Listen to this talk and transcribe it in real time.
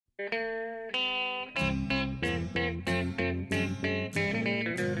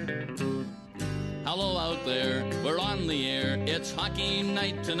Hello out there, we're on the air, it's hockey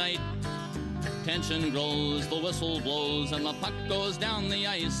night tonight. Tension grows, the whistle blows, and the puck goes down the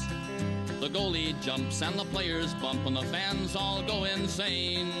ice. The goalie jumps and the players bump and the fans all go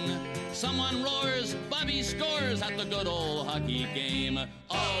insane. Someone roars, Bobby scores at the good old hockey game.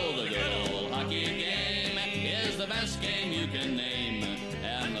 Oh, the good old hockey game is the best game you can name.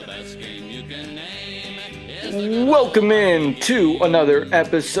 And the best game you can name is the good Welcome in to another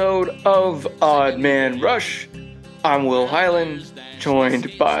episode of Odd Man Rush. I'm Will Highland,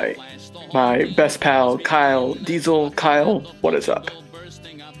 joined by my best pal, Kyle Diezel. Kyle, what is up?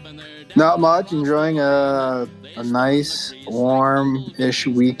 Not much. Enjoying a nice, warm-ish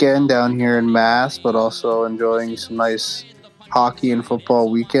weekend down here in Mass, but also enjoying some nice hockey and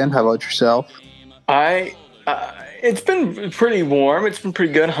football weekend. How about yourself? It's been pretty warm. It's been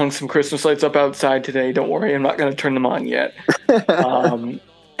pretty good. Hung some Christmas lights up outside today. Don't worry, I'm not going to turn them on yet.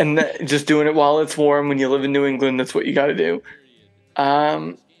 Just doing it while it's warm. When you live in New England, that's what you got to do.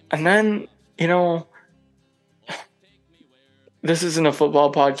 And then, this isn't a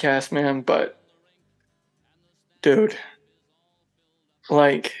football podcast, man, but dude,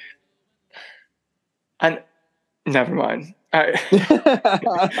 never mind.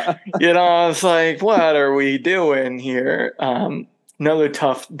 It's like, what are we doing here? Another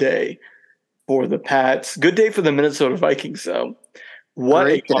tough day for the Pats. Good day for the Minnesota Vikings, though. What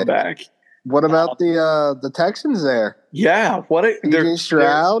a comeback. What about the Texans there? Yeah, CJ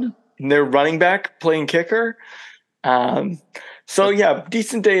Stroud? Their running back playing kicker.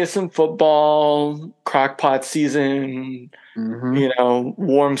 Decent day of some football, crockpot season,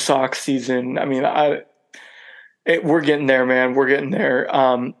 warm sock season. I mean, we're getting there, man. We're getting there.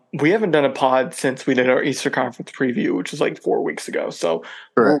 We haven't done a pod since we did our Easter Conference preview, which was like 4 weeks ago. So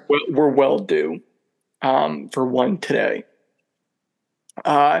we're well due for one today.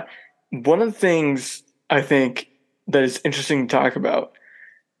 One of the things I think that is interesting to talk about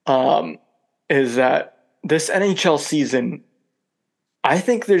is that this NHL season, I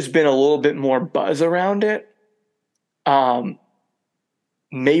think there's been a little bit more buzz around it.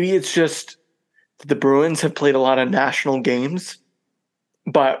 Maybe it's just the Bruins have played a lot of national games.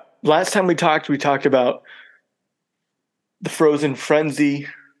 But last time we talked about the Frozen Frenzy.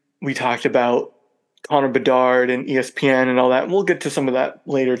 We talked about Connor Bedard and ESPN and all that. And we'll get to some of that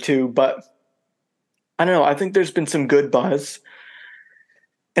later too. But I don't know. I think there's been some good buzz.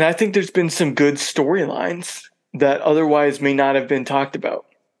 And I think there's been some good storylines that otherwise may not have been talked about.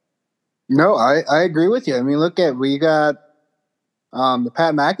 No, I agree with you. I mean, we got the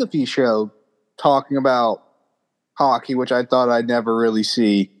Pat McAfee show talking about hockey, which I thought I'd never really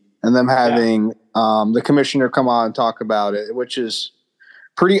see, and them having the commissioner come on and talk about it, which is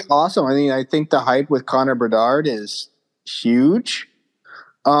pretty awesome. I mean, I think the hype with Connor Bedard is huge.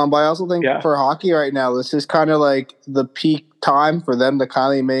 But I also think for hockey right now, this is kind of like the peak time for them to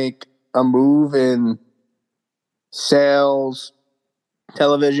kind of make a move in sales,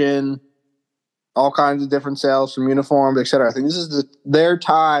 television, all kinds of different sales from uniforms, etc. I think this is their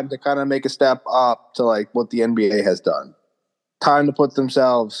time to kind of make a step up to like what the NBA has done. Time to put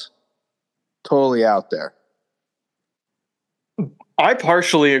themselves totally out there. I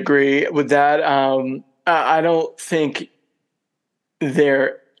partially agree with that. I don't think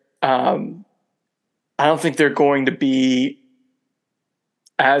they're going to be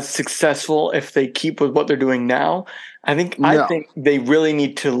as successful if they keep with what they're doing now. I think they really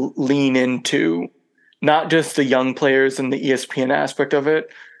need to lean into not just the young players and the ESPN aspect of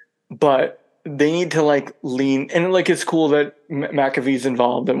it, but they need to lean and it's cool that McAfee's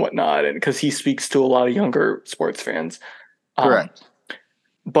involved and whatnot, and because he speaks to a lot of younger sports fans. Correct.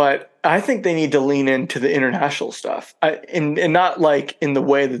 But I think they need to lean into the international stuff, and not in the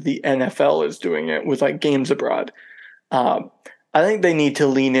way that the NFL is doing it with games abroad. I think they need to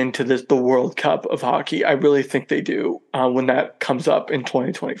lean into the World Cup of hockey. I really think they do when that comes up in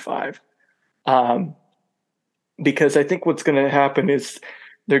 2025. Because I think what's going to happen is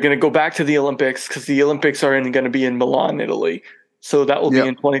they're going to go back to the Olympics, because the Olympics are going to be in Milan, Italy. So that will be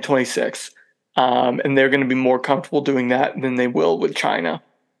in 2026. And they're going to be more comfortable doing that than they will with China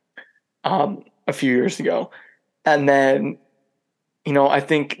a few years ago. And then, I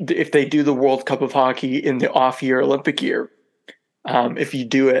think if they do the World Cup of hockey in the off-year Olympic year, if you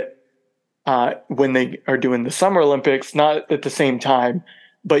do it when they are doing the Summer Olympics, not at the same time,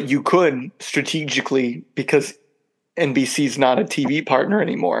 but you could strategically, because NBC's not a TV partner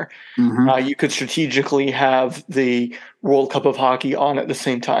anymore, you could strategically have the World Cup of hockey on at the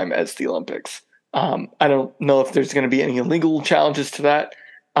same time as the Olympics. I don't know if there's going to be any legal challenges to that,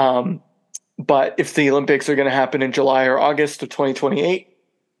 But if the Olympics are going to happen in July or August of 2028,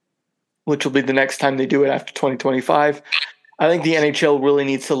 which will be the next time they do it after 2025, I think the NHL really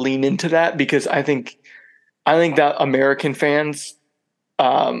needs to lean into that, because I think that American fans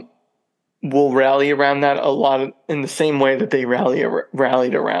will rally around that a lot in the same way that they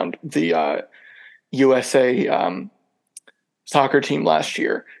rallied around the USA soccer team last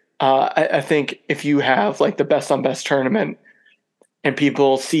year. I think if you have like the best on best tournament and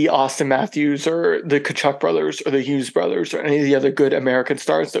people see Austin Matthews or the Kachuk brothers or the Hughes brothers or any of the other good American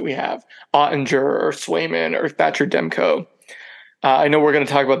stars that we have, Ottinger or Swayman or Thatcher Demko. I know we're going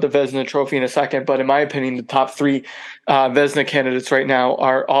to talk about the Vezina Trophy in a second, but in my opinion, the top three Vezina candidates right now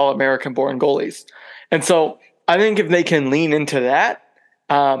are all American-born goalies. And so I think if they can lean into that,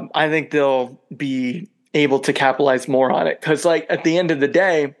 I think they'll be able to capitalize more on it. Because, like, at the end of the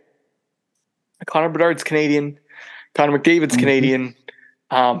day, Connor Bedard's Canadian, Connor McDavid's Canadian,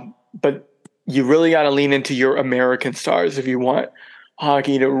 but you really got to lean into your American stars if you want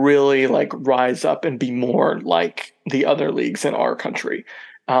hockey to really like rise up and be more like the other leagues in our country.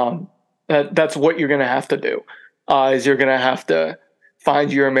 That's what you're going to have to do. Is you're going to have to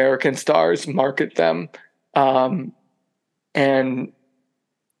find your American stars, market them, and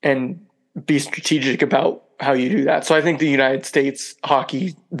be strategic about how you do that. So I think the United States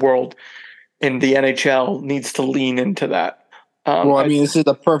hockey world and the NHL needs to lean into that. Well, I mean, this is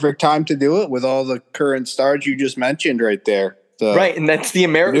the perfect time to do it with all the current stars you just mentioned right there. Right, and that's the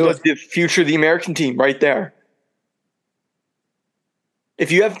future of the American team right there.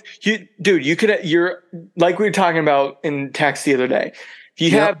 If you have, you're like we were talking about in text the other day.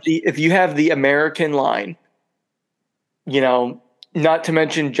 If you have the American line, not to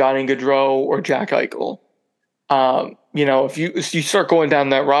mention Johnny Gaudreau or Jack Eichel, if you start going down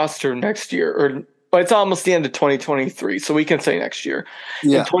that roster next year, but it's almost the end of 2023, so we can say next year.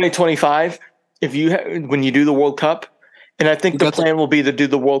 In 2025, when you do the World Cup. And I think the plan will be to do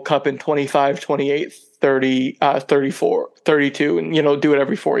the World Cup in 25, 28, 30, 34, 32, and, do it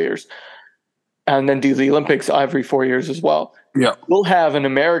every 4 years. And then do the Olympics every 4 years as well. Yeah. We'll have an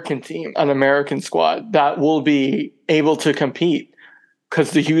American team, an American squad that will be able to compete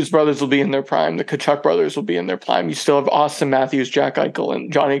because the Hughes brothers will be in their prime. The Kachuk brothers will be in their prime. You still have Austin Matthews, Jack Eichel,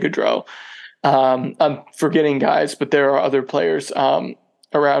 and Johnny Gaudreau. I'm forgetting guys, but there are other players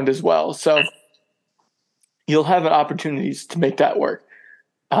around as well. So you'll have opportunities to make that work.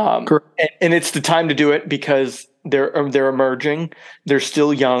 And it's the time to do it because they're emerging. They're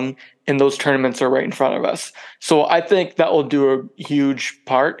still young, and those tournaments are right in front of us. So I think that will do a huge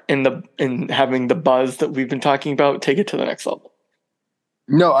part in having the buzz that we've been talking about take it to the next level.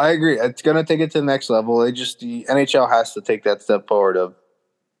 No, I agree. It's going to take it to the next level. The NHL has to take that step forward of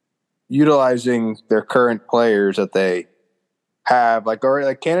utilizing their current players that they have. Like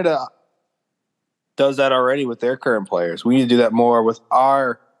Canada does that already with their current players. We need to do that more with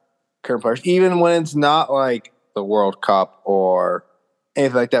our current players, even when it's not like the World Cup or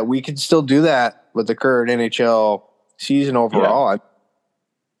anything like that. We can still do that with the current NHL season overall.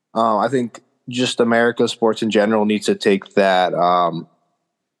 Yeah. I think just America's sports in general needs to take that,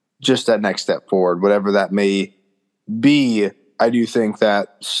 just that next step forward, whatever that may be. I do think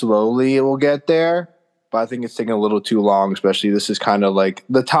that slowly it will get there, but I think it's taking a little too long, especially this is kind of like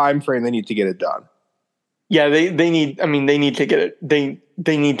the time frame they need to get it done. Yeah, they need to get it.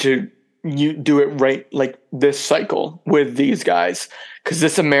 They need to do it right, like this cycle with these guys, because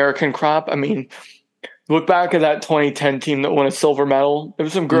this American crop. I mean, look back at that 2010 team that won a silver medal. There were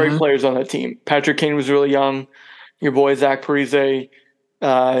some great players on that team. Patrick Kane was really young. Your boy Zach Parise,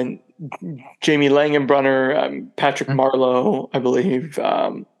 Jamie Langenbrunner, Patrick Marleau, I believe.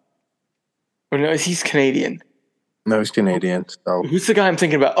 Or no, he's Canadian. No, he's Canadian. So who's the guy I'm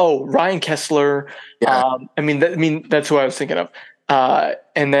thinking about? Oh, Ryan Kessler. Yeah. That's who I was thinking of.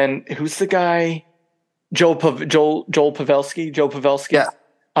 And then who's the guy? Joel Pavelski. Joe Pavelski.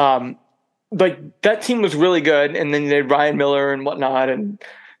 Yeah. Like that team was really good, and then they had Ryan Miller and whatnot and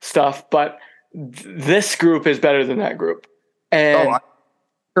stuff. But this group is better than that group. And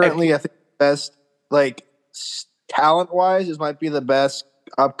currently, I think the best, like talent-wise, this might be the best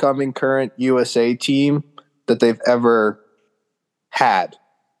upcoming current USA team that they've ever had.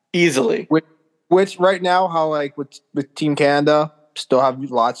 Easily. Which right now, how like with Team Canada, still have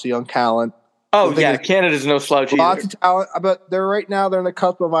lots of young talent. Oh, yeah, Canada's no slouch either. Lots of talent, but they're in the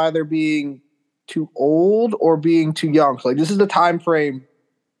cusp of either being too old or being too young. So like this is the time frame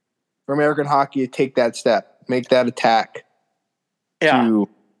for American hockey to take that step, make that attack. Yeah. To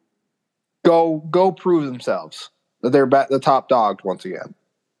go prove themselves that they're the top dogs once again.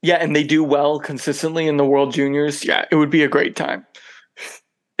 Yeah, and they do well consistently in the World Juniors. Yeah, it would be a great time.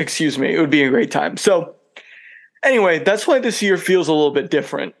 Excuse me. It would be a great time. So anyway, that's why this year feels a little bit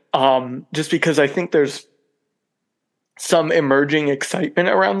different. Just because I think there's some emerging excitement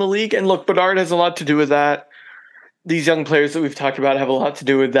around the league. And look, Bedard has a lot to do with that. These young players that we've talked about have a lot to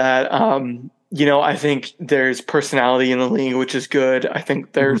do with that. I think there's personality in the league, which is good. I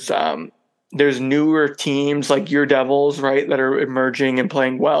think there's newer teams like your Devils, right, that are emerging and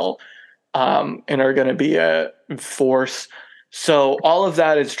playing well, and are going to be a force. So all of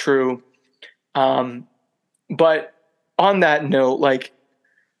that is true. But on that note, like,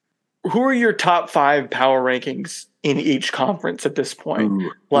 who are your top 5 power rankings in each conference at this point?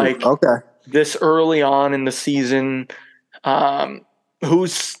 Okay. This early on in the season,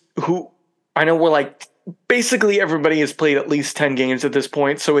 who? I know we're like basically everybody has played at least 10 games at this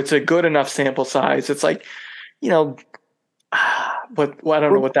point, so it's a good enough sample size. It's like, but I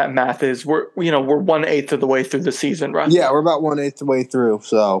don't know what that math is. We're 1/8 of the way through the season, right? Yeah, we're about 1/8 the way through.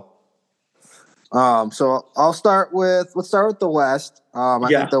 So, let's start with the West. I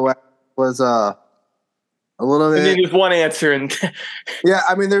think the West was a little bit. There's one answer, and yeah,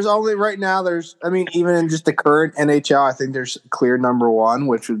 I mean, there's only right now. Even in just the current NHL, I think there's clear number one,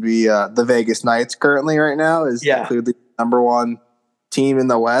 which would be the Vegas Knights. Currently, right now, is clearly number one team in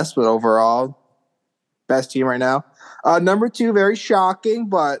the West, but overall, best team right now. Number 2, very shocking,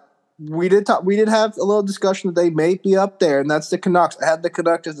 but we did have a little discussion that they may be up there, and that's the Canucks. I had the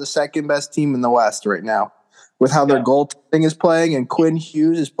Canucks as the second best team in the West right now, with how their goaltending is playing, and Quinn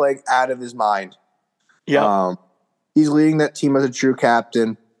Hughes is playing out of his mind. Yeah, he's leading that team as a true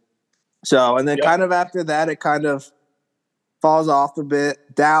captain. So, and then kind of after that, it kind of falls off a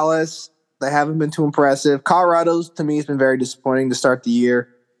bit. Dallas, they haven't been too impressive. Colorado's, to me, has been very disappointing to start the year.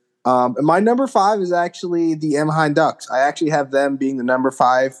 And my number 5 is actually the Anaheim Ducks. I actually have them being the number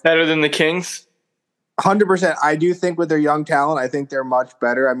 5. Better than the Kings? 100%. I do think with their young talent, I think they're much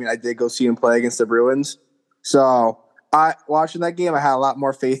better. I mean, I did go see them play against the Bruins. So, watching that game, I had a lot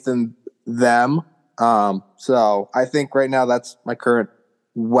more faith in them. So, I think right now that's my current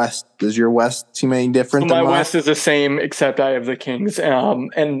West. Is your West team any different than my mine? West is the same, except I have the Kings. And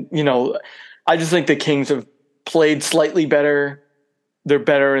I just think the Kings have played slightly better. They're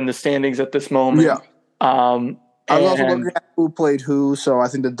better in the standings at this moment. Yeah. I was also looking at who played who, so I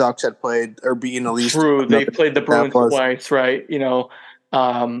think the Ducks had played or beaten at least. True, they played the Bruins twice, right?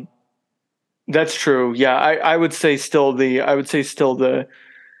 That's true. Yeah, I would say still the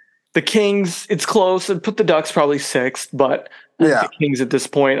Kings. It's close. I'd put the Ducks probably 6th, but the Kings at this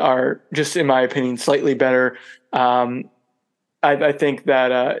point are just, in my opinion, slightly better. I think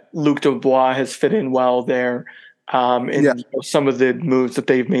that Luc Dubois has fit in well there. And some of the moves that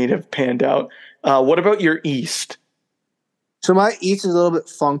they've made have panned out. What about your East? So my East is a little bit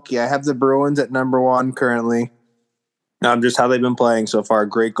funky. I have the Bruins at number 1 currently. Just how they've been playing so far.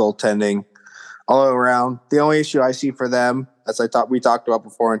 Great goaltending all around. The only issue I see for them, as we talked about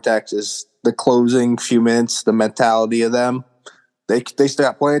before in Texas, the closing few minutes, the mentality of them. They still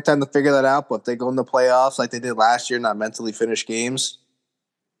got plenty of time to figure that out, but if they go in the playoffs like they did last year, not mentally finish games,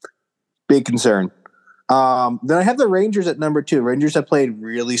 big concern. Then I have the Rangers at number 2. Rangers have played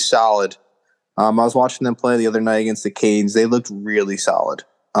really solid. I was watching them play the other night against the Canes. They looked really solid.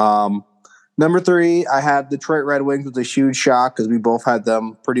 Number 3, I have Detroit Red Wings with a huge shock because we both had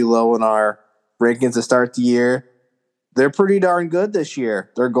them pretty low in our rankings to start the year. They're pretty darn good this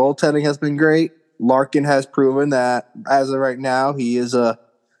year. Their goaltending has been great. Larkin has proven that as of right now, he is a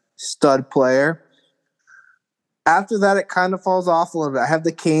stud player. After that, it kind of falls off a little bit. I have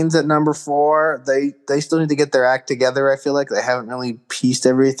the Canes at number 4. They still need to get their act together, I feel like. They haven't really pieced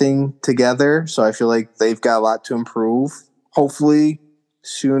everything together, so I feel like they've got a lot to improve, hopefully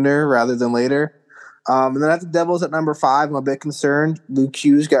sooner rather than later. And then I have the Devils at number 5. I'm a bit concerned. Jack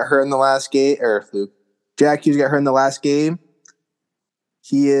Hughes got hurt in the last game.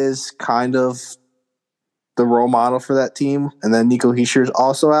 He is kind of the role model for that team. And then Nico Hischier is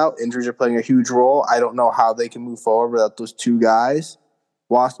also out. Injuries are playing a huge role. I don't know how they can move forward without those 2 guys.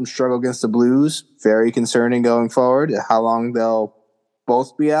 Watched them struggle against the Blues. Very concerning going forward, how long they'll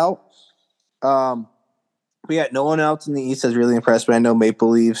both be out. But yeah, no one else in the East has really impressed me. I know Maple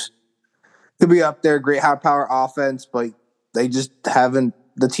Leafs could be up there. Great high-power offense, but they just haven't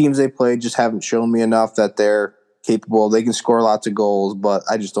 – the teams they played just haven't shown me enough that they're capable. They can score lots of goals, but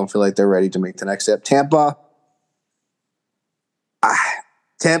I just don't feel like they're ready to make the next step. Tampa's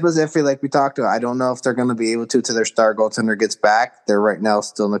iffy, like we talked about. I don't know if they're going to be able to till their star goaltender gets back. They're right now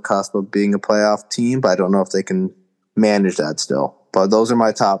still on the cusp of being a playoff team, but I don't know if they can manage that still. But those are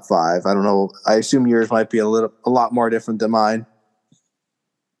my top 5. I don't know. I assume yours might be a lot more different than mine.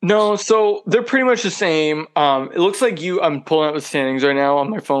 No, so they're pretty much the same. It looks like I'm pulling up the standings right now on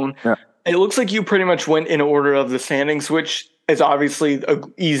my phone. Yeah. It looks like you pretty much went in order of the standings, which is obviously a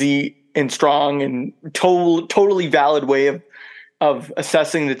easy and strong and totally valid way of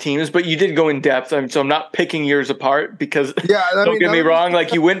assessing the teams. But you did go in depth, so I'm not picking yours apart because don't get me wrong,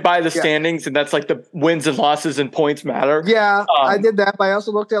 like you went by the standings, and that's like the wins and losses and points matter. Yeah, I did that, but I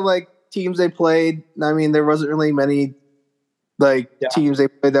also looked at like teams they played. I mean, there wasn't really many teams they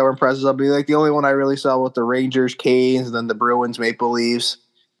played that were impressive. I'll be like the only one I really saw was the Rangers, Canes, and then the Bruins, Maple Leafs,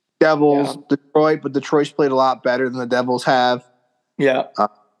 Devils, Detroit. But Detroit's played a lot better than the Devils have. Yeah.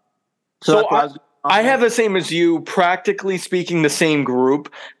 So I have the same as you. Practically speaking, the same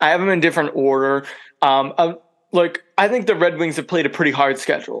group. I have them in different order. Like I think the Red Wings have played a pretty hard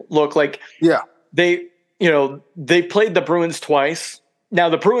schedule. Look, like they played the Bruins twice. Now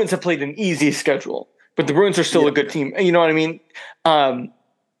the Bruins have played an easy schedule. But the Bruins are still a good team. You know what I mean? So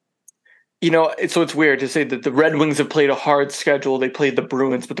it's weird to say that the Red Wings have played a hard schedule. They played the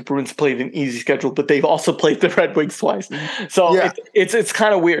Bruins, but the Bruins played an easy schedule. But they've also played the Red Wings twice. So it's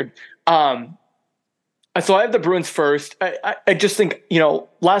kind of weird. So I have the Bruins first. I just think,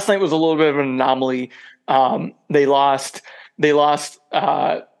 last night was a little bit of an anomaly. They lost. They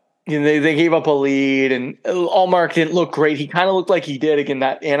gave up a lead, and Allmark didn't look great. He kind of looked like he did again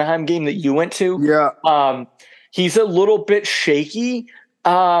that Anaheim game that you went to. Yeah. He's a little bit shaky.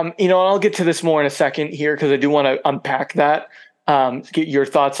 I'll get to this more in a second here because I do want to unpack that. Get your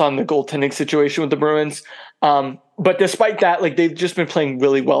thoughts on the goaltending situation with the Bruins. But despite that, like they've just been playing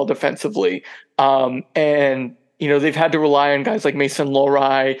really well defensively. And they've had to rely on guys like Mason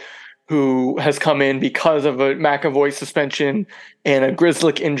Lohrei, who has come in because of a McAvoy suspension and a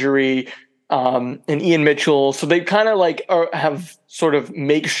Grzelcyk injury, and Ian Mitchell. So they kind of have sort of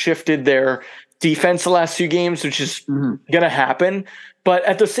makeshifted their defense the last few games, which is going to happen. But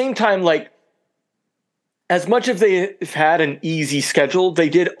at the same time, as much as they've had an easy schedule, they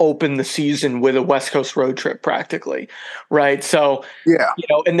did open the season with a West Coast road trip practically, right? So,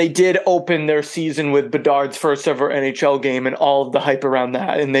 and they did open their season with Bedard's first ever NHL game and all of the hype around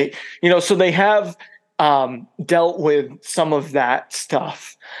that. And they, so they have dealt with some of that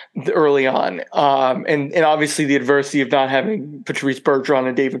stuff early on. And obviously the adversity of not having Patrice Bergeron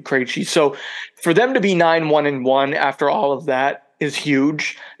and David Krejci. So for them to be 9-1-1 after all of that is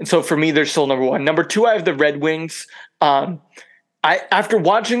huge. And so for me, they're still number one. Number two, I have the Red Wings. After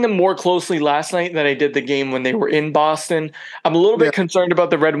watching them more closely last night than I did the game when they were in Boston, I'm a little bit concerned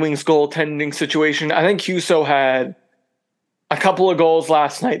about the Red Wings goaltending situation. I think Husso had a couple of goals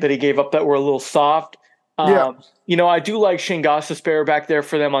last night that he gave up that were a little soft. I do like Shane Gostisbehere back there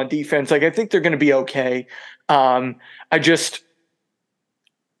for them on defense. I think they're going to be okay. I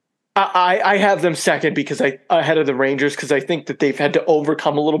have them second because ahead of the Rangers because I think that they've had to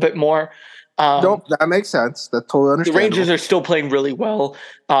overcome a little bit more. Nope, that makes sense. That's totally understandable. The Rangers are still playing really well,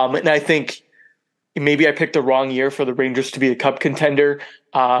 and I think maybe I picked the wrong year for the Rangers to be a cup contender.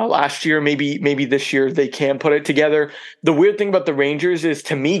 Last year, maybe this year they can put it together. The weird thing about the Rangers is,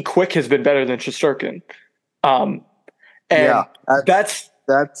 to me, Quick has been better than Shesterkin. That's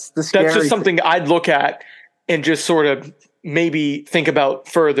the scary that's just something I'd look at and just sort of maybe think about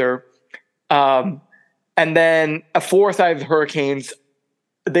further. And then a fourth, I have the Hurricanes.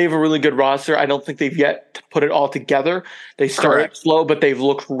 They have a really good roster. I don't think they've yet put it all together. They started slow, but they've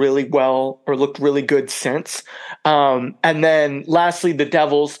looked really well or looked really good since. And then lastly, the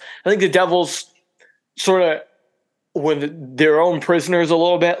Devils. I think the Devils sort of were their own prisoners a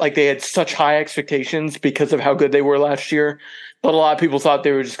little bit. They had such high expectations because of how good they were last year. But a lot of people thought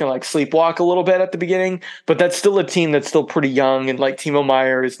they were just going to sleepwalk a little bit at the beginning. But that's still a team that's still pretty young. And Timo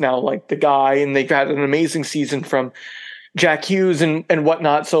Meier is now the guy. And they've had an amazing season from Jack Hughes and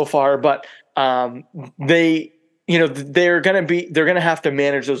whatnot so far. But they're going to have to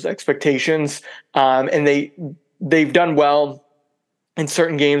manage those expectations. And they've done well in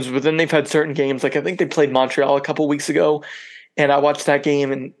certain games, but then they've had certain games. I think they played Montreal a couple weeks ago, and I watched that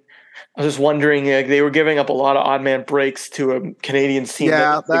game and I was just wondering, they were giving up a lot of odd man breaks to a Canadiens team.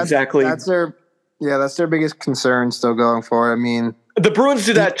 That's their biggest concern still going forward. I mean, the Bruins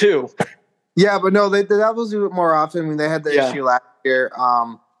do that too. Yeah, but no, the Devils do it more often. I mean, they had the issue last year.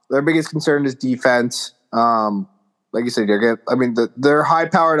 Their biggest concern is defense. Like you said, they're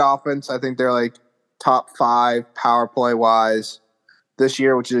high-powered offense. I think they're top 5 power play wise this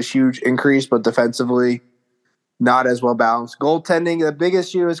year, which is a huge increase, but defensively not as well balanced. Goaltending, the big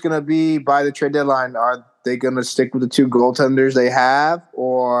issue is going to be by the trade deadline. Are they going to stick with the 2 goaltenders they have,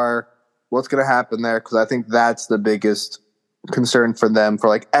 or what's going to happen there? Because I think that's the biggest concern for them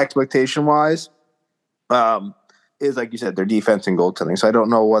for expectation wise. is, like you said, their defense and goaltending. So I don't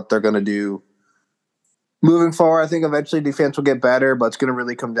know what they're going to do moving forward. I think eventually defense will get better, but it's going to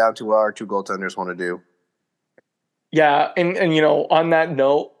really come down to what our two goaltenders want to do. Yeah, and on that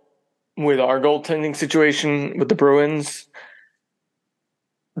note, with our goaltending situation with the Bruins,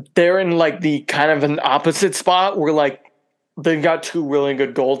 they're in like the kind of an opposite spot where like they've got two really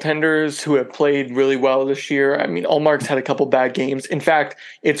good goaltenders who have played really well this year. I mean, Ullmark's had a couple bad games. In fact,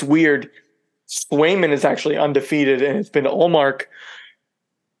 it's weird. Swayman is actually undefeated, and it's been Ullmark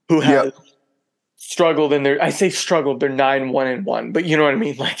who has struggled in their. I say struggled. They're 9-1-1, but you know what I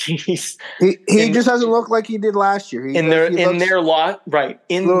mean. Like he just doesn't look like he did last year. In their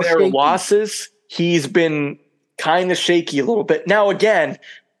losses, he's been kind of shaky a little bit. Now again,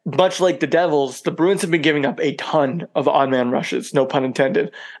 much like the Devils, the Bruins have been giving up a ton of on-man rushes. No pun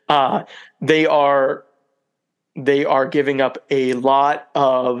intended. They are giving up a lot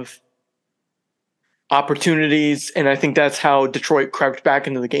of opportunities, and I think that's how Detroit crept back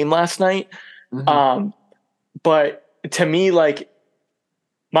into the game last night. Mm-hmm. But to me, like,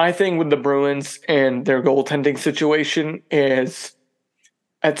 my thing with the Bruins and their goaltending situation is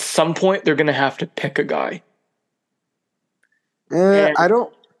at some point they're going to have to pick a guy. I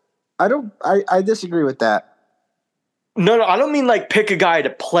disagree with that. No, I don't mean like pick a guy to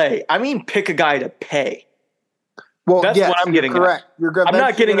play. I mean pick a guy to pay. Well, that's what I'm getting at. I'm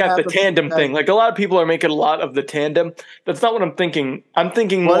not getting at the tandem thing. Like a lot of people are making a lot of the tandem. That's not what I'm thinking. I'm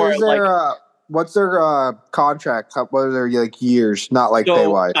thinking more like what's their contract? What are their like years? Not like pay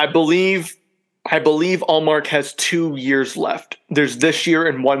wise. I believe Ullmark has 2 years left. There's this year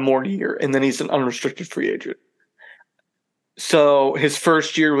and one more year, and then he's an unrestricted free agent. So his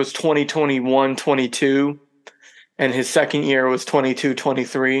first year was 2021-22, and his second year was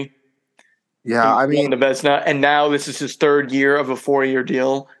 22-23. Yeah, I mean the Vezina, and now this is his third year of a 4-year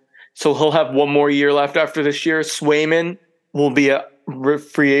deal. So he'll have one more year left after this year. Swayman will be a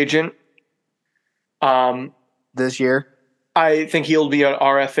free agent. This year, I think he'll be an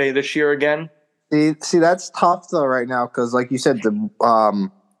RFA this year again. See, that's tough though right now because, like you said, the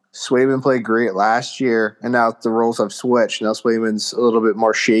Swayman played great last year, and now the roles have switched. Now Swayman's a little bit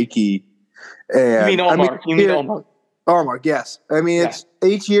more shaky. And you mean Ullmark? Ullmark? Ullmark, yes. I mean, it's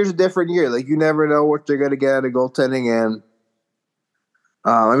each year's a different year. Like you never know what they're going to get out of goaltending, and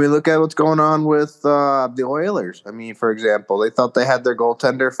I mean, look at what's going on with the Oilers. I mean, for example, they thought they had their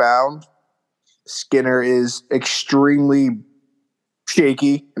goaltender found. Skinner is extremely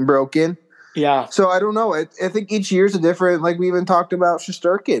shaky and broken. Yeah. So I don't know. I think each year's a different. Like we even talked about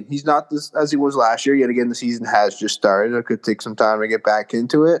Shesterkin. He's not this as he was last year. Yet again, the season has just started. It could take some time to get back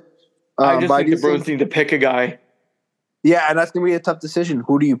into it. I just think the Bruins need to pick a guy. Yeah, and that's gonna be a tough decision.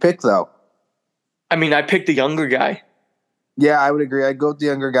 Who do you pick though? I mean, I picked the younger guy. Yeah, I would agree. I'd go with the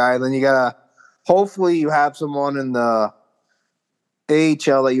younger guy. Then you gotta. Hopefully, you have someone in the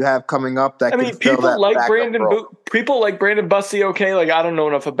AHL that you have coming up that. I mean, people like Brandon Busty. Okay, like I don't know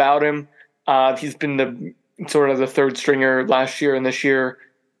enough about him. He's been the sort of the third stringer last year and this year.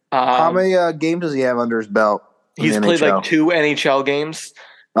 How many games does he have under his belt? He's played like 2 NHL games.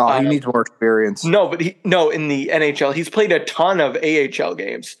 Oh, he needs more experience. No, in the NHL, he's played a ton of AHL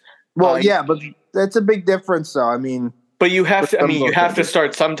games. Well, yeah, but that's a big difference, though. I mean, but you have to. I mean, you have to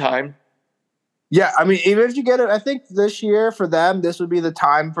start sometime. Yeah, I mean, even if you get it, I think this year for them, this would be the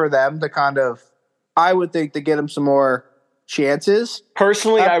time for them to kind of. I would think to get him some more chances.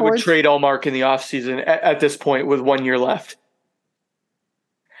 Personally, I would trade Ullmark in the offseason at this point with 1 year left.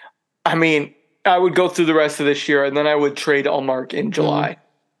 I mean, I would go through the rest of this year, and then I would trade Ullmark in July.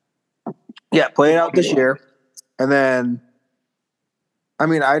 Yeah, play it out this year, and then, I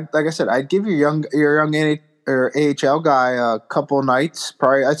mean, like I said, I'd give your young AHL guy a couple nights.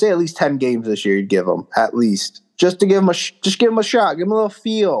 Probably, I'd say at least 10 games this year. You'd give him at least just to give him a shot, give him a little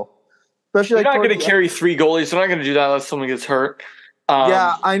feel. Especially, you're not going to carry 3 goalies. They're not going to do that unless someone gets hurt.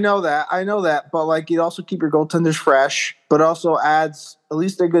 Yeah, I know that. But like, you'd also keep your goaltenders fresh, but also adds at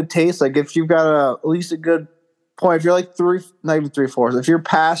least a good taste. Like if you've got at least a good point, if you're like not even 3/4, if you're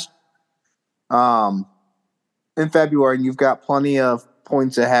past in February and you've got plenty of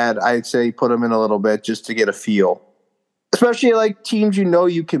points ahead, I'd say put them in a little bit just to get a feel. Especially like teams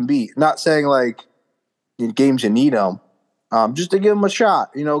you can beat. Not saying like in games you need them, just to give them a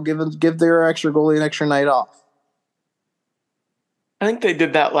shot. Give their extra goalie an extra night off. I think they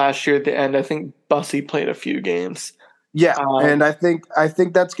did that last year at the end. I think Bussy played a few games. Yeah, and I think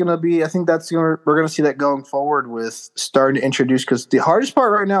that's gonna be. We're gonna see that going forward with starting to introduce, because the hardest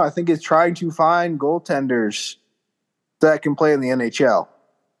part right now I think is trying to find goaltenders that can play in the NHL.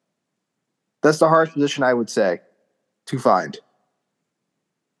 That's the hardest position I would say to find.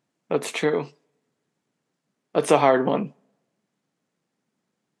 That's true. That's a hard one.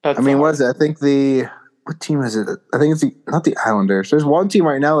 What is it? I think what team is it? I think it's not the Islanders. There's one team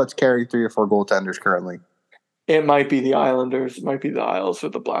right now that's carrying 3 or 4 goaltenders currently. It might be the Islanders. It might be the Isles or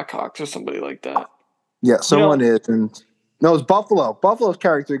the Blackhawks or somebody like that. Yeah, someone is. No, it's Buffalo. Buffalo's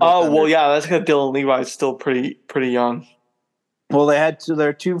carrying 3 goaltenders. Oh, well, yeah, that's because Dylan Levi's still pretty young. Well,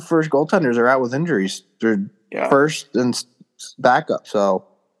 their 2 first goaltenders are out with injuries. They're first and backup, so.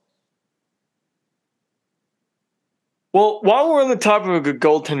 Well, while we're on the topic of good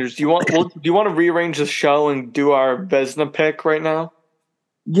goaltenders, do you want to rearrange the show and do our Vezina pick right now?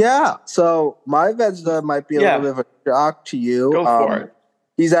 Yeah. So my Vezina might be a little bit of a shock to you. Go for it.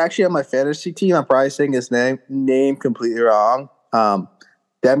 He's actually on my fantasy team. I'm probably saying his name completely wrong.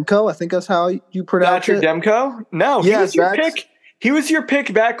 Demko, I think that's how you pronounce it. Demko? No, he was your pick. He was your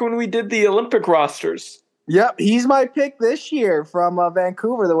pick back when we did the Olympic rosters. Yep, he's my pick this year from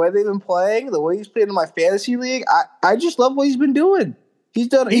Vancouver. The way they've been playing, the way he's played in my fantasy league, I just love what he's been doing.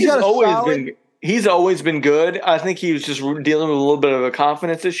 He's always been good. I think he was just dealing with a little bit of a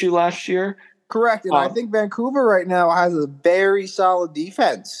confidence issue last year. Correct, and I think Vancouver right now has a very solid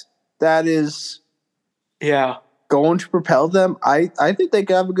defense that is, going to propel them. I think they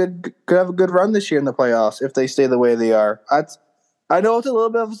could have a good run this year in the playoffs if they stay the way they are. I know it's a little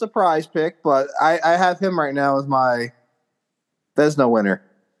bit of a surprise pick, but I have him right now as my Vezina winner.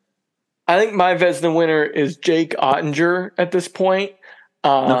 I think my Vezina winner is Jake Ottinger at this point.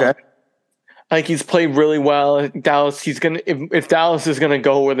 Okay. I think he's played really well. Dallas, if Dallas is gonna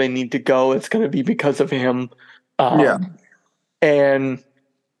go where they need to go, it's gonna be because of him. And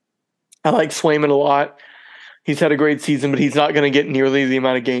I like Swayman a lot. He's had a great season, but he's not gonna get nearly the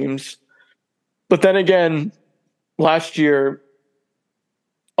amount of games. But then again, last year,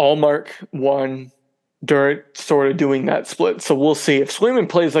 Allmark won during sort of doing that split. So we'll see. If Swayman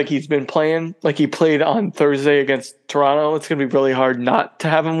plays like he's been playing, like he played on Thursday against Toronto, it's going to be really hard not to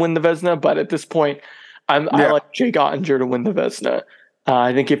have him win the Vezina. But at this point, I like Jake Ottinger to win the Vezina.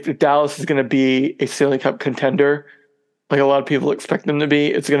 I think if Dallas is going to be a Stanley Cup contender, like a lot of people expect them to be,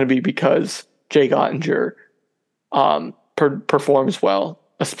 it's going to be because Jake Ottinger performs well,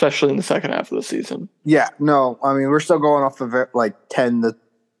 especially in the second half of the season. Yeah, no, I mean, we're still going off of like 10 to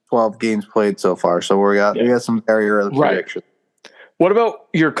 12 games played so far, so we got some very early predictions. What about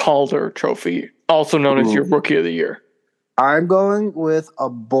your Calder Trophy, also known as your Rookie of the Year? I'm going with a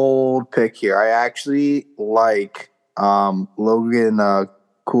bold pick here. I actually like Logan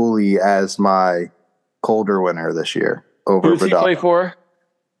Cooley as my Calder winner this year over Who does he play for?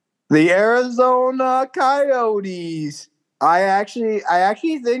 The Arizona Coyotes. I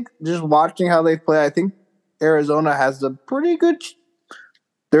actually think, just watching how they play, I think Arizona has a pretty good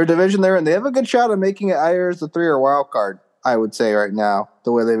their division there, and they have a good shot of making it either as the 3 or wild card, I would say right now,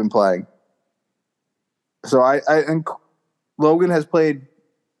 the way they've been playing. So I and Logan has played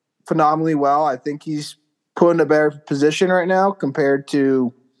phenomenally well. I think he's put in a better position right now compared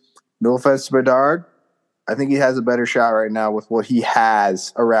to, no offense to Bedard, I think he has a better shot right now with what he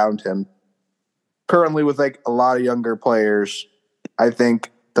has around him. Currently, with like a lot of younger players, I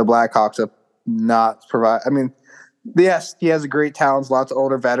think the Blackhawks have not provide. I mean, yes, he has a great talent, lots of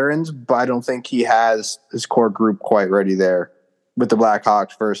older veterans, but I don't think he has his core group quite ready there with the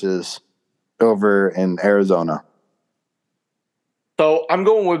Blackhawks versus over in Arizona. So I'm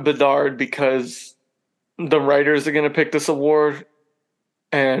going with Bedard because the writers are going to pick this award,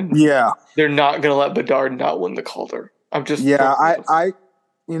 and they're not going to let Bedard not win the Calder. I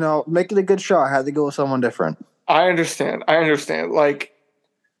make it a good shot. I had to go with someone different. I understand. Like,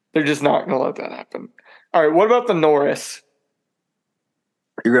 they're just not going to let that happen. All right, what about the Norris?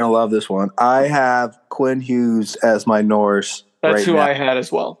 You're going to love this one. I have Quinn Hughes as my Norris. That's who I had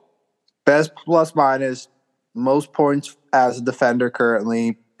as well. Best plus minus, most points as a defender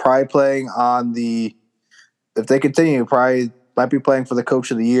currently. Probably playing on if they continue, probably might be playing for the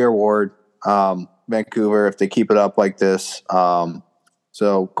Coach of the Year award, Vancouver, if they keep it up like this.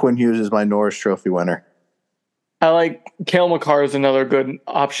 So Quinn Hughes is my Norris Trophy winner. I like Cale Makar is another good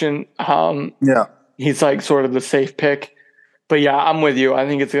option. He's like sort of the safe pick. But yeah, I'm with you. I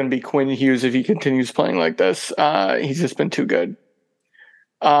think it's going to be Quinn Hughes if he continues playing like this. He's just been too good.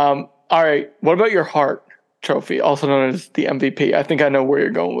 All right. What about your Hart Trophy, also known as the MVP? I think I know where you're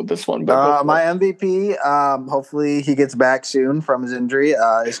going with this one. But my MVP, hopefully he gets back soon from his injury,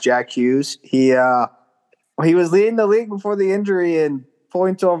 is Jack Hughes. He was leading the league before the injury in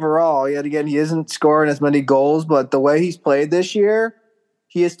points overall. Yet again, he isn't scoring as many goals, but the way he's played this year,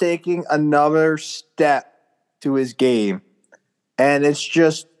 he is taking another step to his game. And it's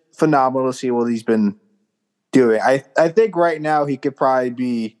just phenomenal to see what he's been doing. I think right now he could probably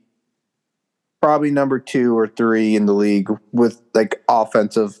be probably number 2 or 3 in the league with like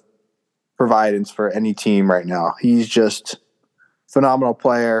offensive providence for any team right now. He's just phenomenal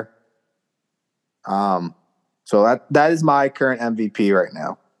player. So that is my current MVP right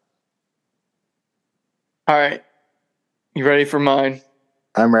now. All right. You ready for mine?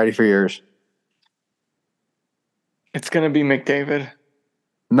 I'm ready for yours. It's going to be McDavid.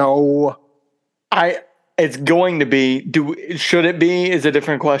 No. It's going to be. Should it be is a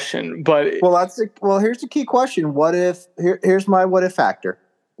different question. But here's the key question. Here's my what if factor.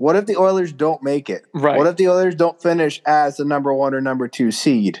 What if the Oilers don't make it? Right. What if the Oilers don't finish as the number 1 or number 2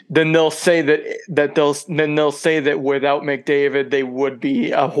 seed? Then they'll say they'll say that without McDavid they would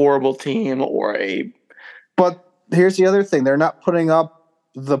be a horrible team or a. But here's the other thing: they're not putting up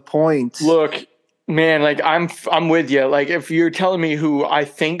the points. Look, man, like I'm with you. Like if you're telling me who I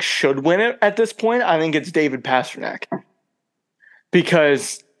think should win it at this point, I think it's David Pastrnak.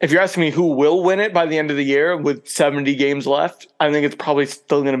 Because if you're asking me who will win it by the end of the year with 70 games left, I think it's probably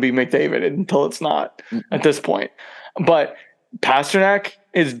still going to be McDavid until it's not at this point. But Pastrnak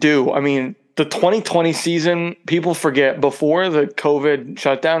is due. I mean, the 2020 season, people forget, before the COVID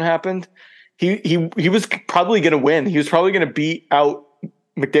shutdown happened, he was probably going to win. He was probably going to beat out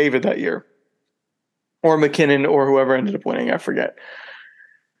McDavid that year. Or McKinnon or whoever ended up winning, I forget.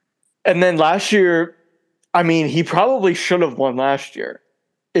 And then last year, I mean, he probably should have won last year.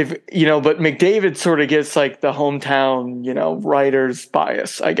 But McDavid sort of gets like the hometown, writer's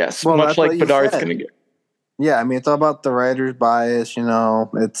bias, I guess, much like Bedard's going to get. Yeah, I mean, it's all about the writer's bias.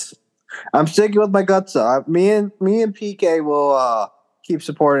 I'm sticking with my guts. Me and PK will keep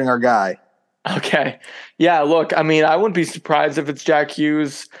supporting our guy. Okay, yeah. Look, I mean, I wouldn't be surprised if it's Jack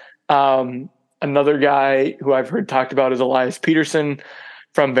Hughes. Another guy who I've heard talked about is Elias Peterson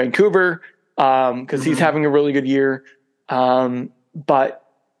from Vancouver, because he's having a really good year. But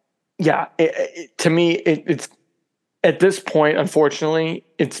yeah, to me, it's at this point, unfortunately,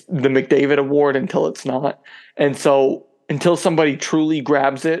 it's the McDavid Award until it's not. And so until somebody truly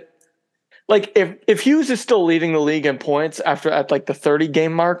grabs it, like if Hughes is still leading the league in points at like the 30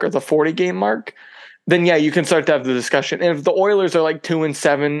 game mark or the 40 game mark, then yeah, you can start to have the discussion. And if the Oilers are like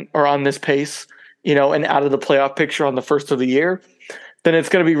 2-7 or on this pace, and out of the playoff picture on the first of the year, then it's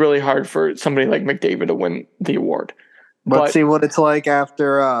going to be really hard for somebody like McDavid to win the award. But see what it's like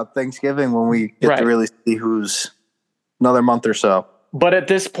after Thanksgiving when we get to really see who's another month or so. But at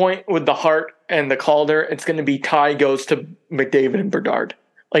this point, with the Hart and the Calder, it's going to be tie goes to McDavid and Bedard.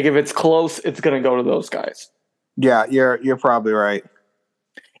 Like if it's close, it's going to go to those guys. Yeah, you're probably right.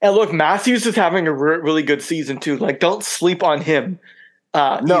 And look, Matthews is having a really good season too. Like don't sleep on him.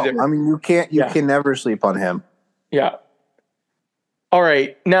 Either. I mean you can't. You can never sleep on him. Yeah. All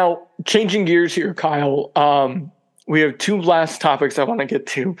right, now changing gears here, Kyle. We have 2 last topics I want to get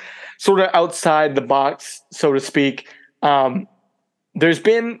to, sort of outside the box, so to speak. There's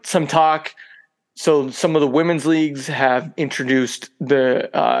been some talk. So some of the women's leagues have introduced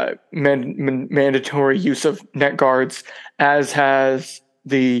the mandatory use of net guards, as has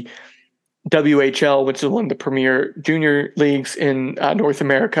the WHL, which is one of the premier junior leagues in North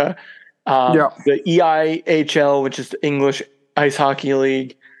America. The EIHL, which is the English Ice Hockey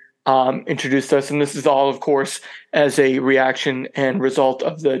League, introduced us. And this is all, of course, as a reaction and result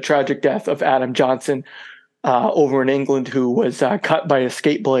of the tragic death of Adam Johnson over in England, who was cut by a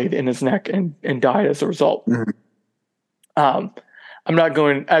skate blade in his neck and died as a result. I'm not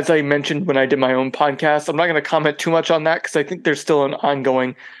going, as I mentioned when I did my own podcast, I'm not going to comment too much on that because I think there's still an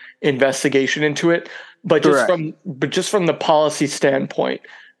ongoing investigation into it. But just from the policy standpoint,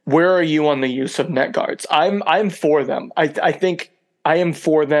 where are you on the use of net guards? I'm for them. I think I am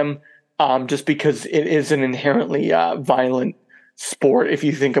for them just because it is an inherently violent sport. If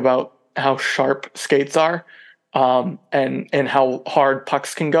you think about how sharp skates are and how hard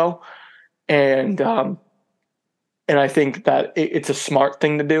pucks can go, and I think that it's a smart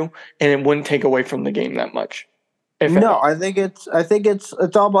thing to do, and it wouldn't take away from the game that much. I think it's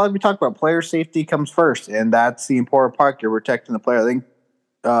all about, like we talked about, player safety comes first, and that's the important part. You're protecting the player. I think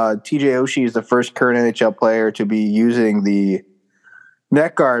TJ Oshie is the first current NHL player to be using the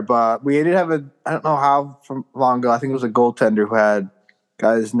net guard, but we did have I don't know how from long ago, I think it was a goaltender who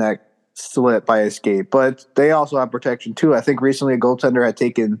got his neck slit by a skate, but they also have protection too. I think recently a goaltender had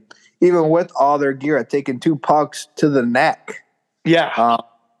taken, even with all their gear, had taken 2 pucks to the neck. Yeah.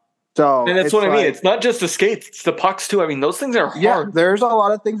 And that's what I mean. It's not just the skates, it's the pucks too. I mean, those things are hard. Yeah, there's a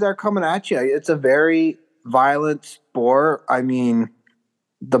lot of things that are coming at you. It's a very violent sport. I mean,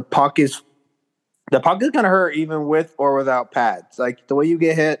 the puck is going to hurt even with or without pads. Like the way you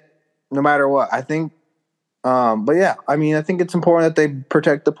get hit, no matter what. I think But yeah, I mean, I think it's important that they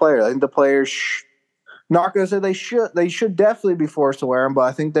protect the player. I think the players, not going to say they should definitely be forced to wear them, but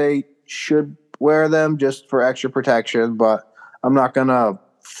I think they should wear them just for extra protection. But I'm not going to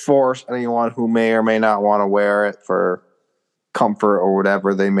force anyone who may or may not want to wear it for comfort or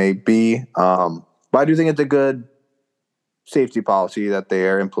whatever they may be. But I do think it's a good safety policy that they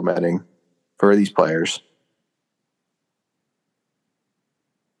are implementing for these players.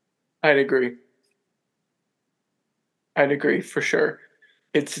 I'd agree for sure.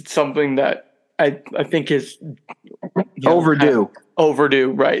 It's something that I think is overdue.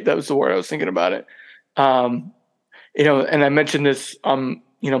 Overdue, right? That was the word I was thinking about it. And I mentioned this my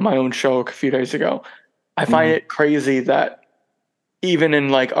own show a few days ago. I find it crazy that even in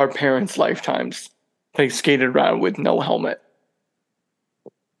like our parents' lifetimes, they skated around with no helmet.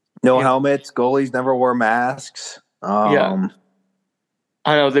 No helmets. Goalies never wore masks. I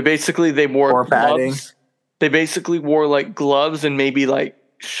know. They wore gloves. They basically wore like gloves and maybe like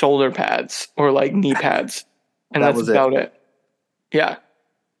shoulder pads or like knee pads. And that's about it. Yeah.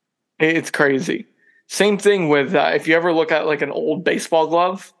 It's crazy. Same thing with if you ever look at like an old baseball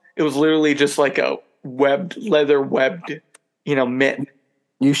glove, it was literally just like a leather webbed, mitt.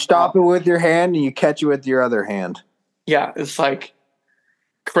 You stop it with your hand and you catch it with your other hand. Yeah, it's like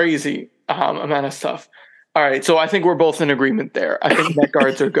crazy amount of stuff. All right, so I think we're both in agreement there. I think neck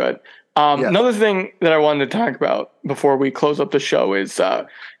guards are good. Another thing that I wanted to talk about before we close up the show is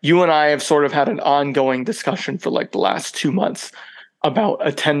you and I have sort of had an ongoing discussion for like the last 2 months about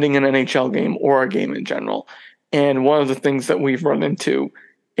attending an NHL game or a game in general. And one of the things that we've run into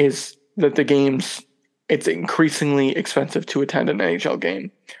is that it's increasingly expensive to attend an NHL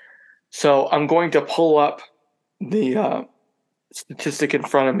game. So I'm going to pull up the statistic in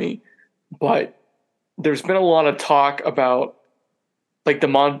front of me, but there's been a lot of talk about like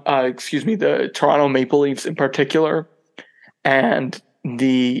the Toronto Maple Leafs in particular, and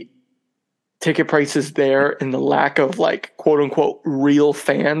the ticket prices there and the lack of like quote unquote real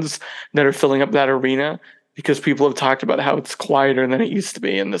fans that are filling up that arena, because people have talked about how it's quieter than it used to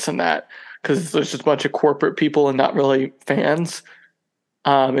be and this and that, because there's just a bunch of corporate people and not really fans.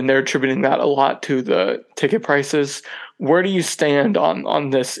 And they're attributing that a lot to the ticket prices. Where do you stand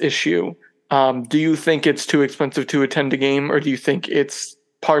on this issue? Do you think it's too expensive to attend a game, or do you think it's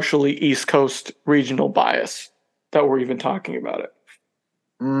partially East Coast regional bias that we're even talking about it?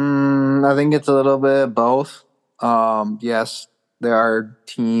 I think it's a little bit of both. Yes, there are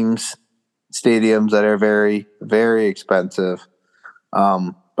stadiums that are very, very expensive.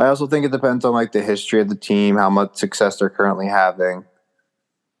 But I also think it depends on like the history of the team, how much success they're currently having.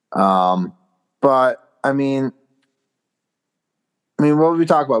 But I mean, what would we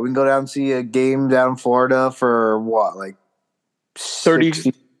talk about? We can go down and see a game down in Florida for what, like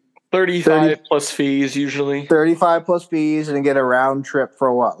 35 plus fees usually. 35 plus fees, and get a round trip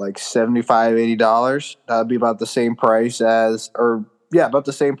for what, like $75, $80. That'd be about the same price as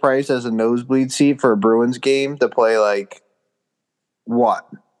a nosebleed seat for a Bruins game to play like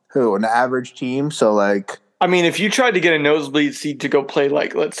an average team. So like, I mean, if you tried to get a nosebleed seat to go play,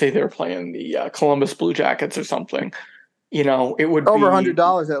 like, let's say they're playing the Columbus Blue Jackets or something, it would over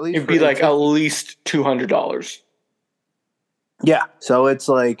 $100 at least. It'd be like at least $200. Yeah. So it's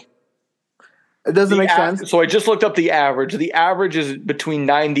like, it doesn't make sense. So I just looked up the average. The average is between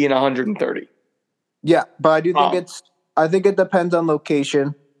 90 and 130. Yeah, but I do think I think it depends on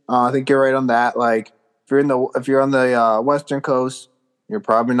location. I think you're right on that. Like if you're on the Western Coast, you're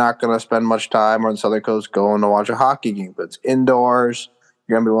probably not going to spend much time, or on the Southern Coast going to watch a hockey game. But it's indoors.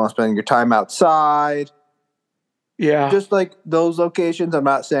 You're going to be willing to spend your time outside. Yeah. Just like those locations. I'm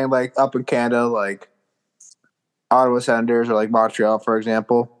not saying like up in Canada, like Ottawa Senators or like Montreal, for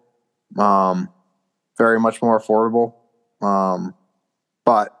example. Very much more affordable.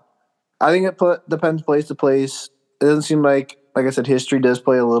 But I think it depends place to place. It doesn't seem like I said, history does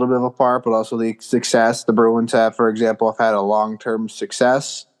play a little bit of a part, but also the success the Bruins have, for example, have had a long-term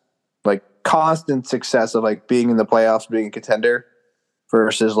success, like constant success of like being in the playoffs, being a contender,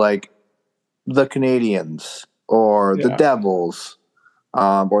 versus like the Canadians or the Devils,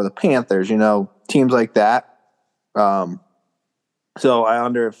 or the Panthers, teams like that. So I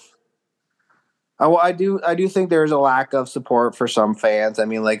wonder if I do think there's a lack of support for some fans. I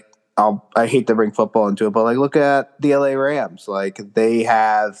mean, like, I hate to bring football into it, but like look at the LA Rams. Like they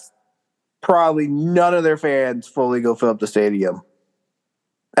have probably none of their fans fully go fill up the stadium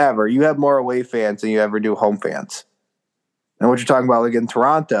ever. You have more away fans than you ever do home fans. And what you're talking about, like in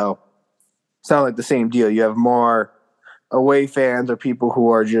Toronto, it's not like the same deal. You have more away fans or people who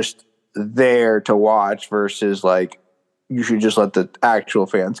are just there to watch versus like you should just let the actual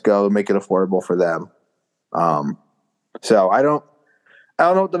fans go and make it affordable for them. So I don't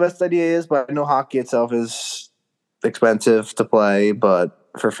know what the best idea is, but I know hockey itself is expensive to play. But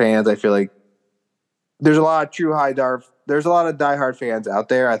for fans, I feel like there's a lot of diehard fans out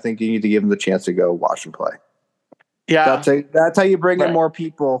there. I think you need to give them the chance to go watch and play. Yeah, that's how you bring in more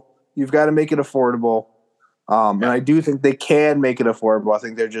people. You've got to make it affordable. And I do think they can make it affordable. I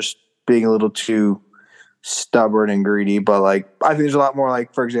think they're just being a little too stubborn and greedy. But like, I think there's a lot more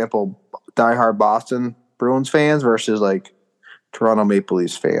like, for example, diehard Boston Bruins fans versus like Toronto Maple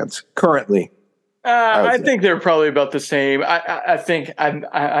Leafs fans currently. I think they're probably about the same. I think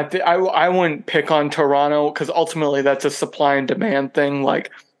I wouldn't pick on Toronto because ultimately that's a supply and demand thing.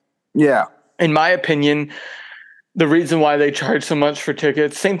 Like, yeah, in my opinion, the reason why they charge so much for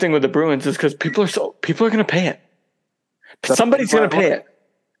tickets, same thing with the Bruins, is because people are going to pay it. Somebody's going to pay it.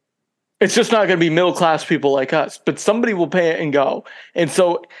 It's just not going to be middle class people like us, but somebody will pay it and go. And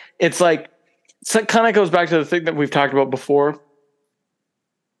so it's like, it kind of goes back to the thing that we've talked about before,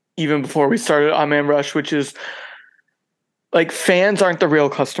 even before we started on Man Rush, which is like fans aren't the real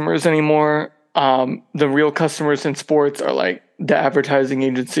customers anymore. The real customers in sports are like the advertising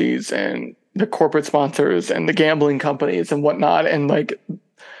agencies and the corporate sponsors and the gambling companies and whatnot. And like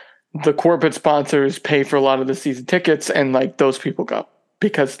the corporate sponsors pay for a lot of the season tickets, and like those people go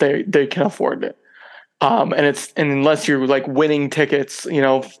because they can afford it. And unless you're like winning tickets,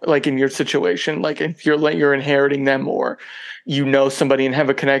 like in your situation, like if you're inheriting them or somebody and have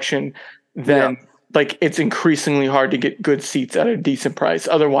a connection, then like it's increasingly hard to get good seats at a decent price.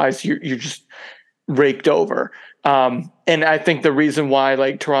 Otherwise, you're just raked over. And I think the reason why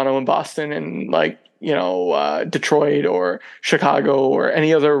like Toronto and Boston and like Detroit or Chicago or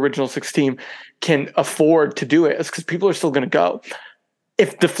any other Original Six team can afford to do it is because people are still going to go.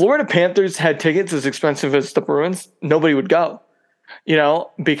 If the Florida Panthers had tickets as expensive as the Bruins, nobody would go,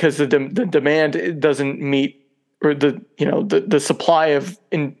 because the demand doesn't meet, or the supply of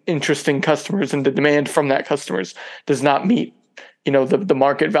interesting customers and the demand from that customers does not meet, the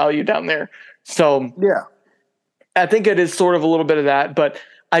market value down there. So yeah, I think it is sort of a little bit of that, but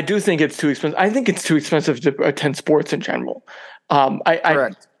I do think it's too expensive. I think it's too expensive to attend sports in general.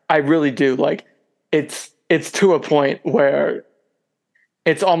 I really do. Like it's to a point where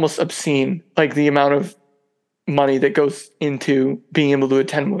it's almost obscene, like the amount of money that goes into being able to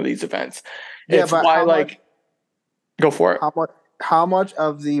attend one of these events. Yeah, it's why go for it. How much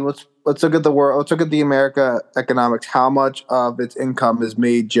of the let's look at the world. Let's look at the America economics. How much of its income is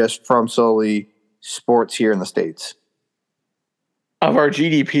made just from solely sports here in the States? Of our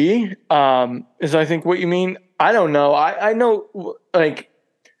GDP, is I think what you mean. I don't know. I know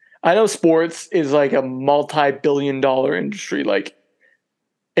I know sports is like a multi-billion-dollar industry. Like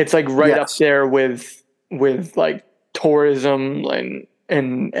it's like right up there with like tourism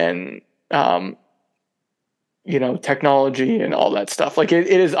and technology and all that stuff. Like it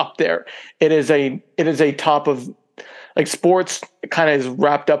is up there. It is a top of, like, sports kind of is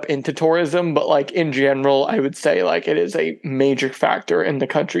wrapped up into tourism, but like in general, I would say like it is a major factor in the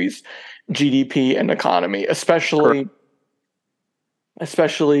country's GDP and economy, especially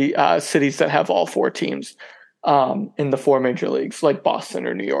cities that have all four teams in the four major leagues, like Boston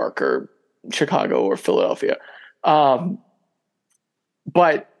or New York or Chicago or Philadelphia. But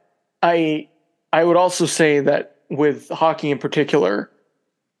I would also say that with hockey in particular,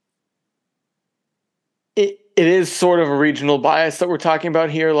 it is sort of a regional bias that we're talking about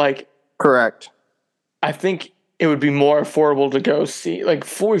here. Like, correct. I think it would be more affordable to go see, like,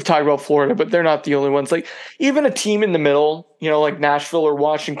 we've talked about Florida, but they're not the only ones. Like, even a team in the middle, like Nashville or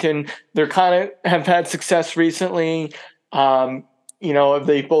Washington, they're kind of have had success recently.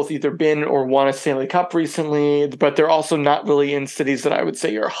 They've both either been or won a Stanley Cup recently, but they're also not really in cities that I would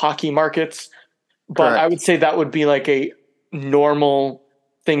say are hockey markets. But correct. I would say that would be like a normal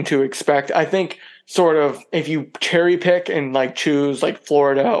thing to expect. I think sort of if you cherry pick and like choose like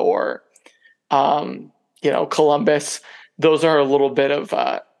Florida or, Columbus, those are a little bit of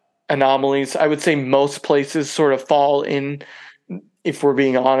anomalies. I would say most places sort of fall in, if we're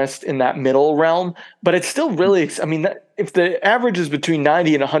being honest, in that middle realm, but it's still really, I mean, if the average is between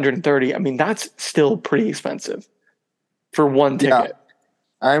 90 and 130, I mean, that's still pretty expensive for one ticket. Yeah.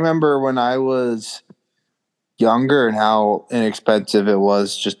 I remember when I was younger and how inexpensive it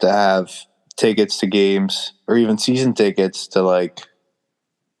was just to have tickets to games or even season tickets to like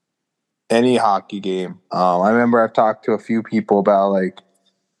any hockey game. I remember I've talked to a few people about like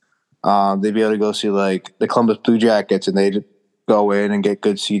they'd be able to go see like the Columbus Blue Jackets and they'd go in and get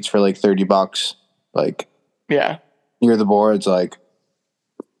good seats for like $30, like near the boards, like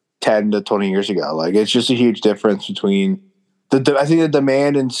 10 to 20 years ago. Like it's just a huge difference between I think the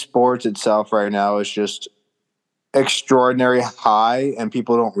demand in sports itself right now is just extraordinary high, and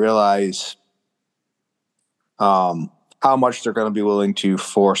people don't realize how much they're going to be willing to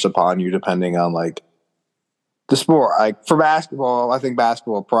force upon you depending on like the sport. Like for basketball, I think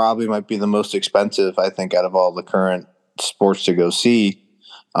basketball probably might be the most expensive, I think, out of all the current sports to go see.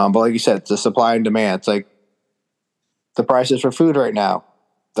 But like you said, it's the supply and demand. It's like the prices for food right now.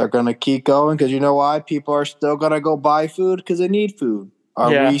 They're going to keep going because you know why? People are still going to go buy food because they need food.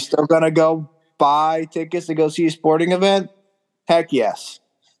 Are we still going to go buy tickets to go see a sporting event? Heck yes.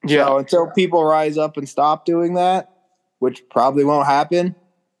 Yeah. So until people rise up and stop doing that, which probably won't happen,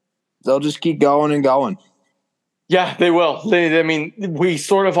 they'll just keep going and going. Yeah, they will. I mean, we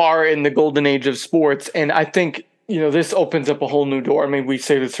sort of are in the golden age of sports. And I think, this opens up a whole new door. I mean, we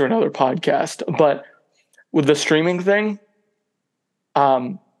say this for another podcast, but with the streaming thing,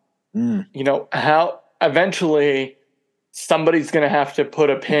 how eventually somebody's going to have to put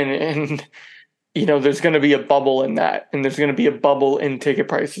a pin in, there's going to be a bubble in that, and there's going to be a bubble in ticket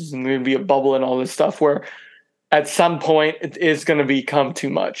prices, and there's going to be a bubble in all this stuff where at some point it is going to become too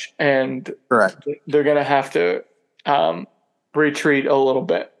much, and correct, they're going to have to retreat a little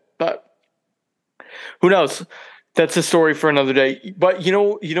bit. But who knows? That's a story for another day. But you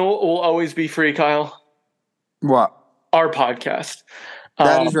know what will always be free, Kyle? What? Our podcast.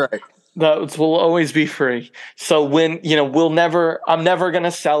 That is right. That will always be free. So when, I'm never going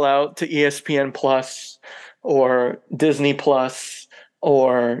to sell out to ESPN Plus or Disney Plus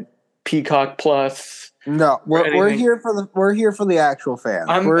or Peacock Plus. No, we're here for the actual fans.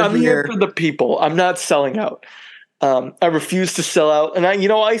 I'm here for the people. I'm not selling out. I refuse to sell out. And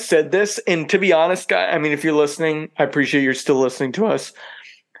I said this, and to be honest, guy, I mean, if you're listening, I appreciate you're still listening to us.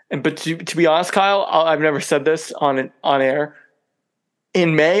 But to be honest, Kyle, I've never said this on air.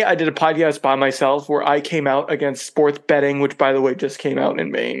 In May, I did a podcast by myself where I came out against sports betting, which, by the way, just came out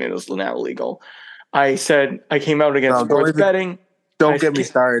in Maine. It is now illegal. I said I came out against sports betting. Don't get me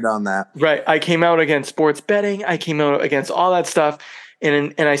started on that. Right. I came out against sports betting. I came out against all that stuff.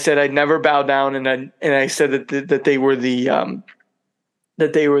 And I said I'd never bow down. And I said that they were the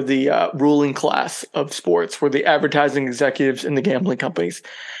ruling class of sports, were the advertising executives and the gambling companies.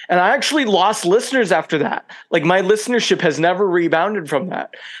 And I actually lost listeners after that. Like, my listenership has never rebounded from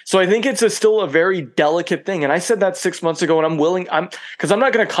that. So I think it's still a very delicate thing. And I said that 6 months ago, and because I'm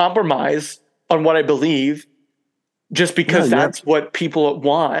not going to compromise on what I believe just because that's what people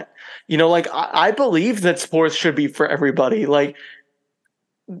want. I believe that sports should be for everybody. Like,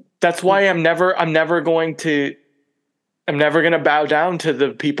 that's why I'm never going to bow down to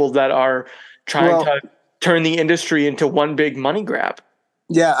the people that are trying to turn the industry into one big money grab.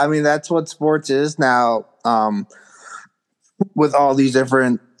 Yeah, I mean, that's what sports is now, with all these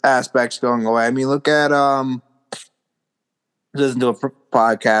different aspects going away. I mean, look at listen to a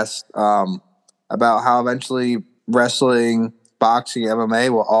podcast about how eventually wrestling, boxing, MMA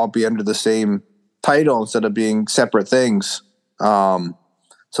will all be under the same title instead of being separate things.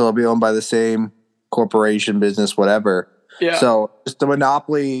 So they'll be owned by the same corporation, business, whatever. Yeah. So just the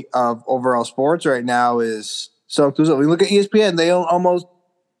monopoly of overall sports right now is so exclusive. We look at ESPN; they own almost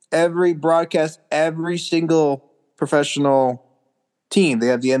every broadcast, every single professional team. They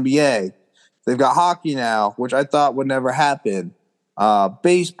have the NBA. They've got hockey now, which I thought would never happen.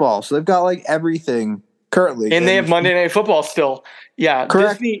 Baseball. So they've got like everything currently, and they have Monday Night Football still. Yeah,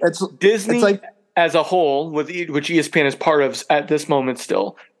 correct. Disney it's like, as a whole, which ESPN is part of at this moment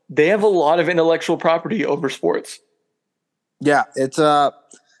still, they have a lot of intellectual property over sports. Yeah, it's I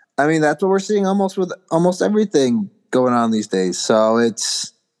mean, that's what we're seeing almost with almost everything going on these days. So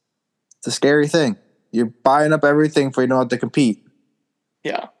it's a scary thing. You're buying up everything for you don't have to compete.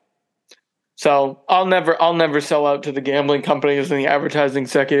 Yeah. So I'll never sell out to the gambling companies and the advertising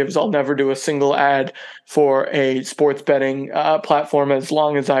executives. I'll never do a single ad for a sports betting platform as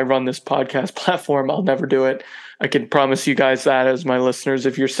long as I run this podcast platform. I'll never do it. I can promise you guys that as my listeners.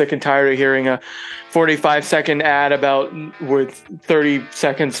 If you're sick and tired of hearing a 45-second ad with 30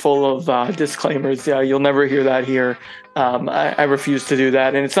 seconds full of disclaimers, you'll never hear that here. I refuse to do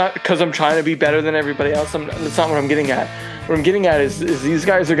that. And it's not because I'm trying to be better than everybody else. That's not what I'm getting at. What I'm getting at is these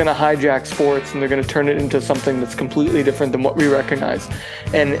guys are going to hijack sports and they're going to turn it into something that's completely different than what we recognize.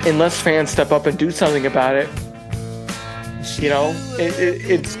 And unless fans step up and do something about it,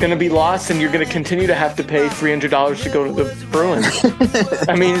 it's going to be lost, and you're going to continue to have to pay $300 to go to the Bruins.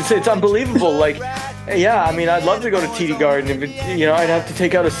 I mean, it's unbelievable. Like, yeah, I mean, I'd love to go to TD Garden. I'd have to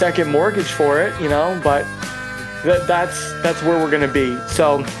take out a second mortgage for it, but that's where we're going to be.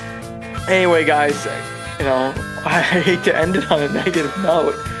 So anyway, guys, I hate to end it on a negative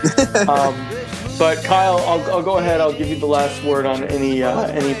note. But Kyle, I'll go ahead. I'll give you the last word on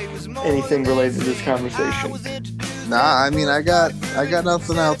anything related to this conversation. Nah, I mean, I got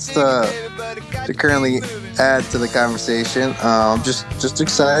nothing else to currently add to the conversation. Just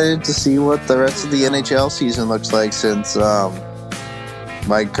excited to see what the rest of the NHL season looks like, since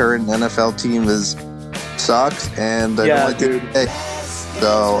my current NFL team sucks, and I don't like dude.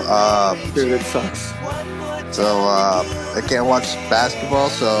 So, Dude, it sucks. So I can't watch basketball.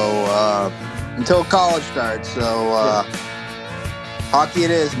 So until college starts. So hockey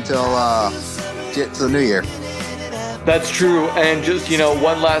it is until get to the new year. That's true. And just,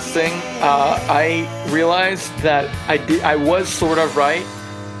 one last thing. I realized that I was sort of right.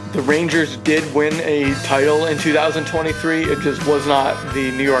 The Rangers did win a title in 2023. It just was not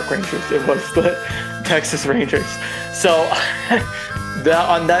the New York Rangers. It was the Texas Rangers. So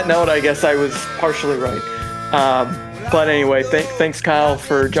on that note, I guess I was partially right. But anyway, thanks, Kyle,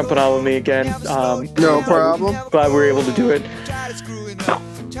 for jumping on with me again. No problem. Glad we were able to do it.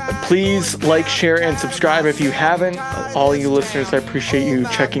 Please like, share, and subscribe if you haven't. All you listeners, I appreciate you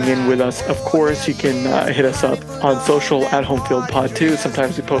checking in with us. Of course, you can hit us up on social at HomefieldPod2.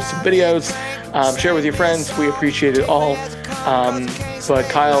 Sometimes we post some videos. Share with your friends. We appreciate it all. But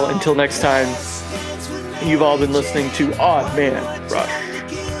Kyle, until next time, you've all been listening to Odd Man Rush.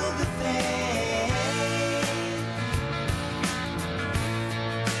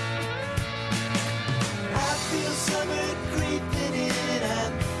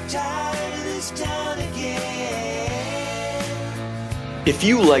 If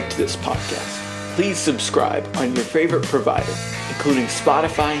you liked this podcast, please subscribe on your favorite provider, including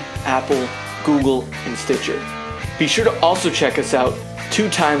Spotify, Apple, Google, and Stitcher. Be sure to also check us out 2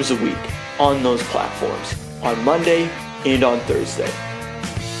 times a week on those platforms, on Monday and on Thursday.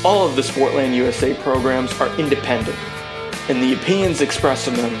 All of the Sportland USA programs are independent, and the opinions expressed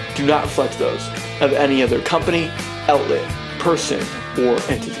in them do not reflect those of any other company, outlet, person, or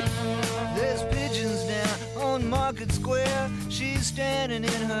entity. There's pigeons down on Market Square. She's standing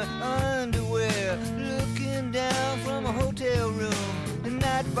in her underwear, looking down from a hotel room. The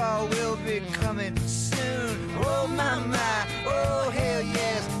nightfall will be coming soon. Oh my, oh hell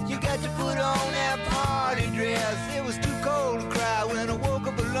yes.